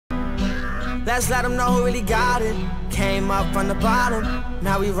Let's let them know who really got it. Came up from the bottom,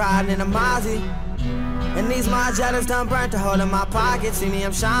 now we riding in a Mozzie. And these Margielas done burnt a hole in my pocket. See me,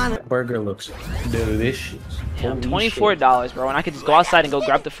 I'm shining. That burger looks delicious. Yeah, $24, bro, and I could just go outside and go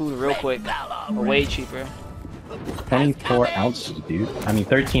grab the food real quick. Way cheaper. 24 ounces, dude. I mean,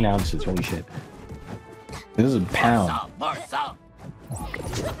 13 ounces. Holy shit. This is a pound.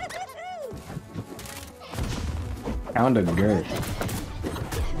 Pound of girth.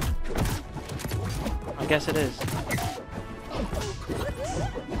 I guess it is.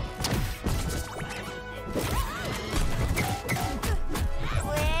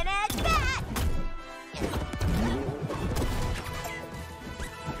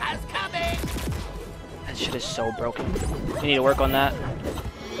 That shit is so broken. You need to work on that.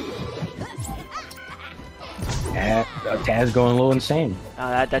 Taz going a little insane.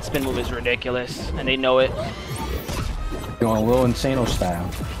 That spin move is ridiculous, and they know it. Going a little insano style.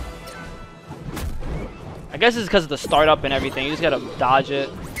 I guess it's because of the startup and everything. You just gotta dodge it.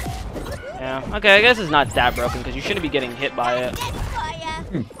 Yeah. Okay, I guess it's not that broken because you shouldn't be getting hit by it.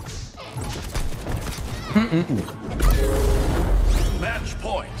 Match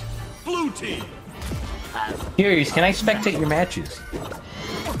point. Blue team. Curious, can I spectate your matches?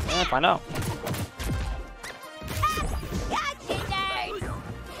 Yeah, find out.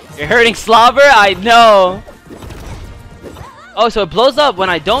 You're hurting Slobber? I know. Oh, so it blows up when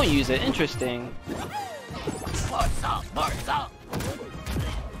I don't use it. Interesting.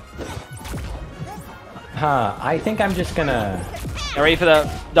 Huh, I think I'm just gonna... You ready for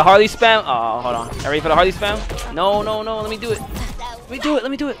the Harley spam? Oh, hold on. You ready for the Harley spam? No, no, no. Let me do it. Let me do it.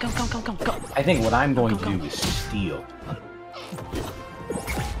 Let me do it. Come, come, come, come, come. I think what I'm going to do is steal.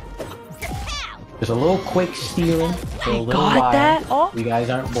 Just a little quick stealing for a little while. That? Oh. You guys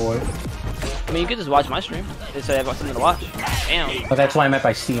aren't bored. I mean, you could just watch my stream. They say I've got something to watch. Damn. But that's what I meant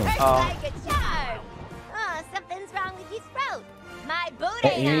by stealing. Oh. Something's wrong with your throat. My boot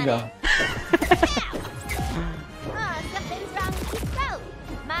Hey, here you go. Something's wrong with your throat.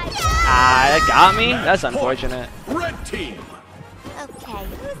 My Ah, that got me? That's unfortunate. Red team. Okay,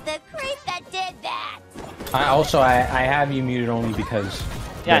 who's the creep that did that? I have you muted only because...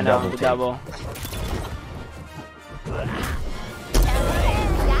 Yeah, I know, the double.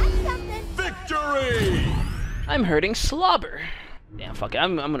 Victory! I'm hurting Slobber. Damn, fuck it.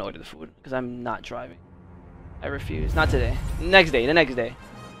 I'm gonna order the food because I'm not driving. I refuse. Not today. Next day. The next day.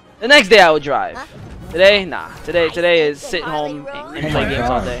 The next day I will drive. Today, nah. Today is sit home and play games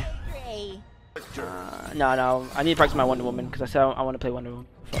all day. No. I need to practice my Wonder Woman because I said I want to play Wonder Woman.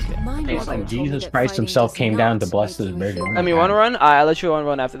 Fuck it. It's like Jesus Christ himself came down to bless this burger. I mean, wanna run? I'll let you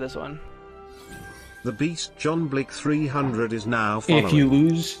run after this one. The Beast John Blick 300 is now following. If you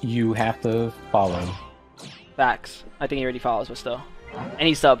lose, you have to follow. Facts. I think he already follows, but still. And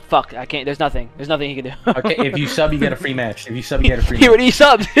he sub. Fuck. I can't. There's nothing. There's nothing he can do. Okay, if you sub, you get a free match. If you sub, you get a free match. He already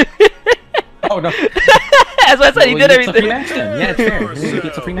subbed. Oh, no. That's what I said. He did everything. Yeah, it's fair. He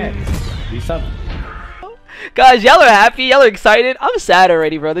gets a free match. He subbed. Guys, y'all are happy. Y'all are excited. I'm sad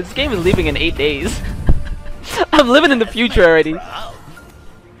already, bro. This game is leaving in 8 days. I'm living in the future already.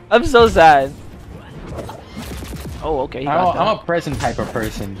 I'm so sad. Oh, okay. I'm a present type of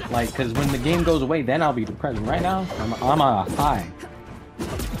person. Like, because when the game goes away, then I'll be the present. Right now, I'm a high.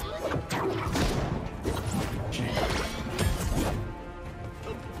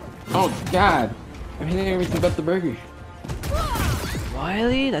 Oh, God. I'm hitting everything but the burger.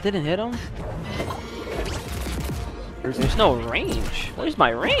 Wiley? That didn't hit him? There's no range. Where's my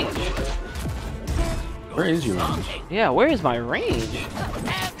range? Where is your range? Yeah, where is my range?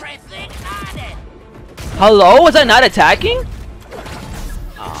 Hello? Was I not attacking?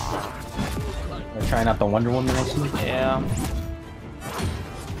 We're trying out the Wonder Woman, I see. Yeah.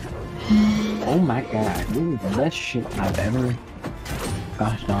 Oh my God. This is the best shit I've ever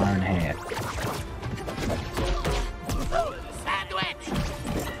gosh darn had.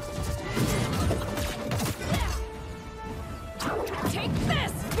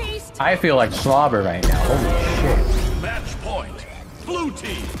 I feel like slobber right now. Holy shit. Match point. Blue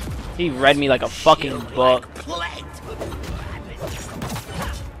team. He read me like a fucking book. Plate.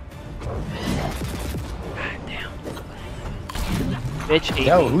 Damn. Bitch ate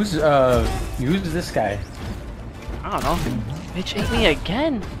Yo, me. who's this guy? I don't know. Bitch ate me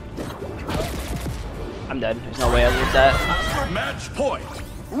again. I'm dead. There's no way I lose that. Match point.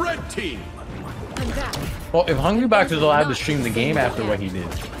 Red team. Well, if Hungrybox is allowed to stream the game after what he did.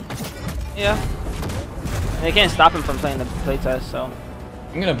 Yeah. They can't stop him from playing the playtest, so.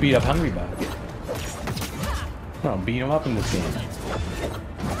 I'm gonna beat up Hungrybox. I'm gonna beat him up in this game.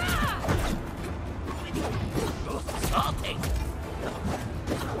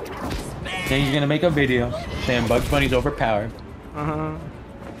 Then he's gonna make a video saying Bugs Bunny's overpowered. And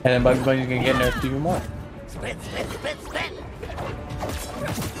then Bugs Bunny's gonna get nerfed even more. Split, split, split, split.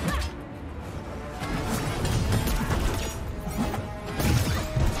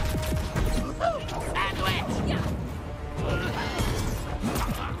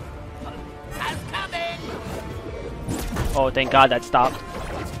 Oh, thank God that stopped.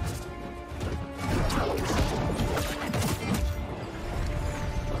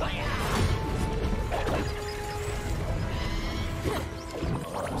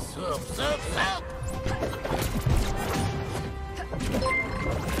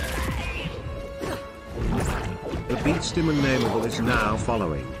 The Beast Imnameable is now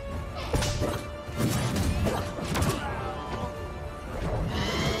following.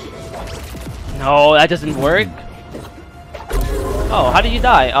 No, that doesn't work. Oh, how did you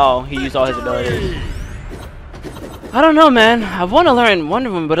die? Oh, he used all his abilities. I don't know, man. I want to learn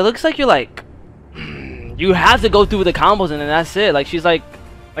Wonder Woman, but it looks like you're like... You have to go through the combos and then that's it. Like, she's like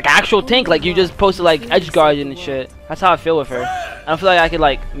actual tank. Like, you just posted like edge guard and shit. That's how I feel with her. I don't feel like I could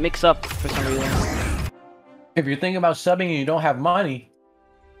like mix up for some reason. If you're thinking about subbing and you don't have money...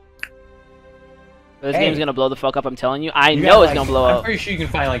 This game's gonna blow the fuck up, I'm telling you. I know it's gonna blow up. I'm pretty sure you can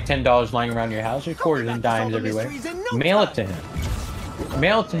find like $10 lying around your house. There's quarters and dimes everywhere. Mail it to him.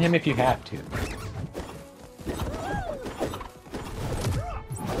 Mail it to him if you have to.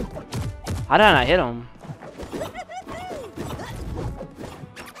 How did I not hit him?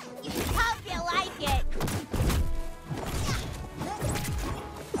 Hope you like it.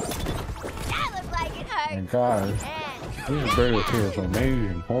 That looks like it hurt. And guys, this bird here is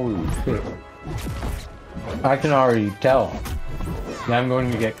amazing. Holy shit. I can already tell that I'm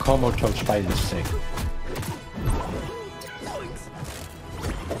going to get comatose by this thing.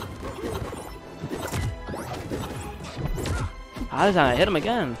 How did I not hit him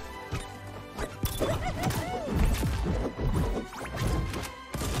again?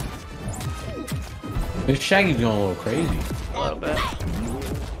 This Shaggy's going a little crazy. A little bit.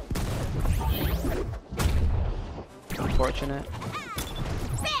 Unfortunate.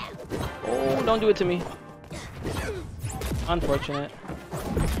 Oh, don't do it to me. Unfortunate.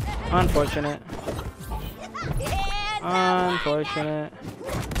 Unfortunate. Unfortunate.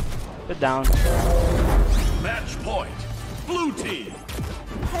 Put down. Match point. Blue team.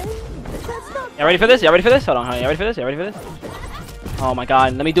 Y'all ready for this? Y'all ready for this? Hold on, y'all ready for this? Y'all ready for this? Oh my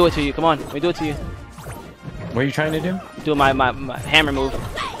god, let me do it to you. Come on, let me do it to you. What are you trying to do? Do my hammer move.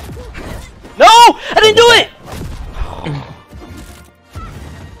 No! I didn't do it!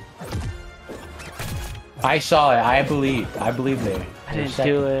 I saw it. I believe there. I didn't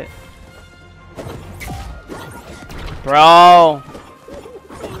do it. Bro!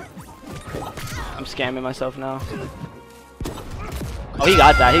 I'm scamming myself now. Oh, he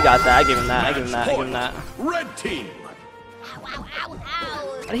got that. He got that. I gave him that. I gave him that. I gave him that. Red team. Ow, ow, ow, ow.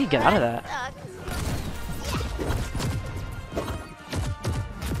 How did he get out of that?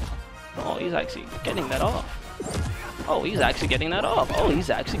 Oh, he's actually getting that off. Oh, he's actually getting that off. Oh, he's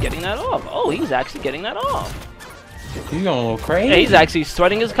actually getting that off. Oh, he's actually getting that off. He's going a little crazy. Yeah, he's actually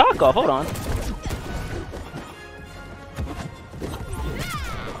sweating his cock off. Hold on.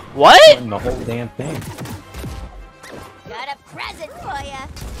 What? The whole damn thing. Got a present for ya.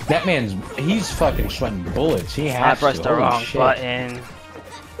 That man's, he's fucking sweating bullets. He I has to. pressed the Holy wrong shit. button.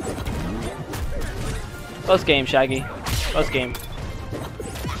 Close game, Shaggy. Close game.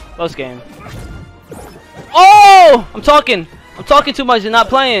 Close game. Oh! I'm talking too much and not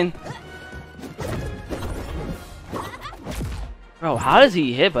playing. Bro, how does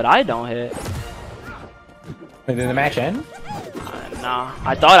he hit but I don't hit? Wait, did the match end? Nah,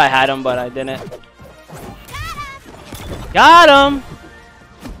 I thought I had him, but I didn't. Got him!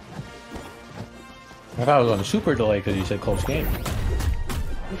 I thought it was on a super delay because you said close game.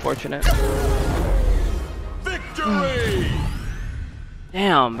 Unfortunate. Victory.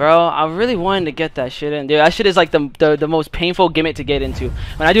 Damn, bro. I really wanted to get that shit in. Dude, that shit is like the most painful gimmick to get into.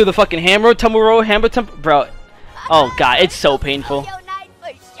 When I do the fucking hammer, tumble roll, hammer, tumble... Bro. Oh, God. It's so painful.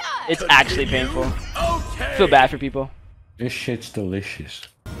 It's actually painful. Okay. I feel bad for people. This shit's delicious.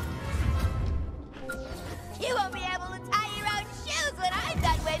 You won't be able to tie your own shoes when I'm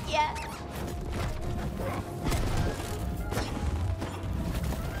done with you.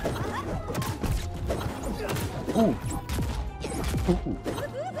 Ooh. Ooh.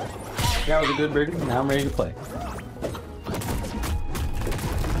 That was a good birdie. Now I'm ready to play.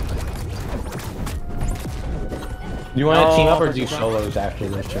 You want to team up or do solos after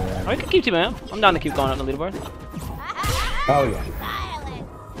this? Or I can keep teaming up. I'm down to keep going up the leaderboard. oh yeah.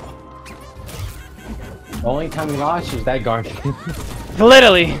 The only time we lost was that Guardian.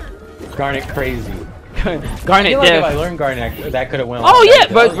 Literally. Garnet crazy. Garnet, Like if yeah. I learned Garnet, that could have went. Oh yeah,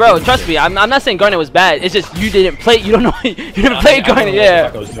 but bro, trust me, I'm not saying Garnet was bad. It's just you didn't play. You don't know. You didn't play Garnet.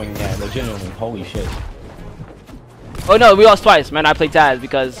 Yeah. I was doing that legitimately. Holy shit. Oh no, we lost twice, man. I played Taz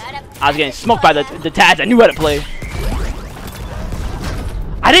because I was getting smoked by the Taz. I knew how to play.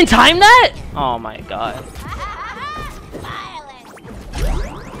 I didn't time that. Oh my god.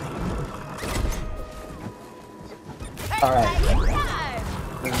 Alright.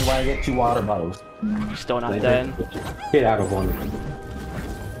 This is why I get 2 water bottles. You're still not dead. Get out of one.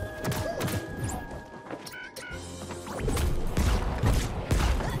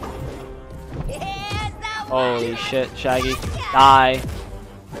 Holy shit, Shaggy. Die.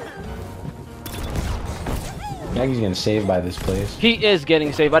 Shaggy's getting saved by this place. He is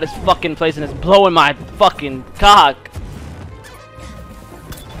getting saved by this fucking place and it's blowing my fucking cock.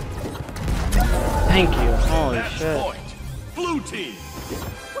 Thank you. Holy Match shit. point. Blue team.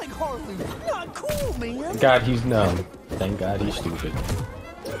 Like Harley, not cool, man. God, he's numb. Thank God he's stupid.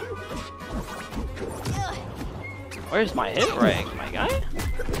 Where's my hit rank, my guy?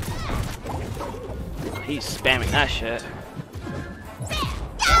 He's spamming that shit.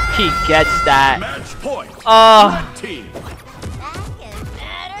 He gets that. Match point. Oh. Team.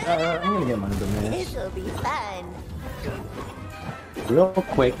 I'm gonna get my demands This'll be fun. real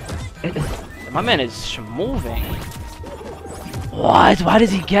quick. My man is moving. What? Why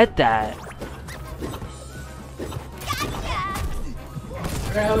does he get that?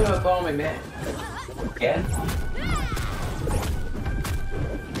 What the hell do I call my man? Yeah?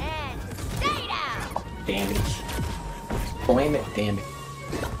 And stay down. Damn it. Blame it, damn it.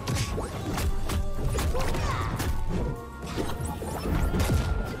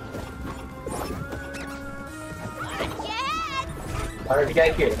 Alright, you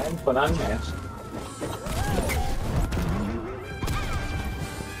guys here, then put on mask.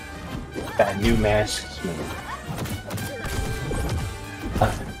 That new mask.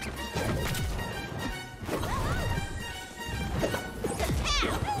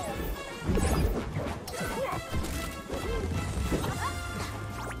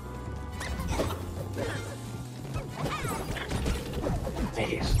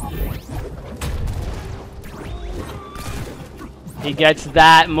 He gets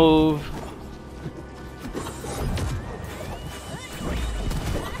that move.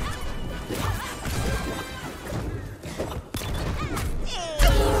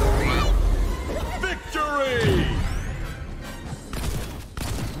 Victory.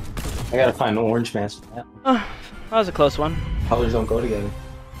 I gotta find an orange mask. That was a close one. Colors don't go together.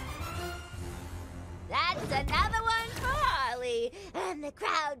 That's another one for Harley. And the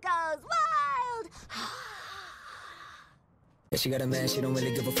crowd goes wild. Yeah, she got a man she don't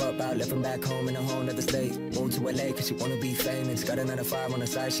really give a fuck about. Left him back home in a whole nother state. Moved to LA cause she wanna be famous. Got a 9 to 5 on the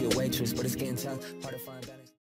side, she a waitress. But it's getting tough, hard to find balance.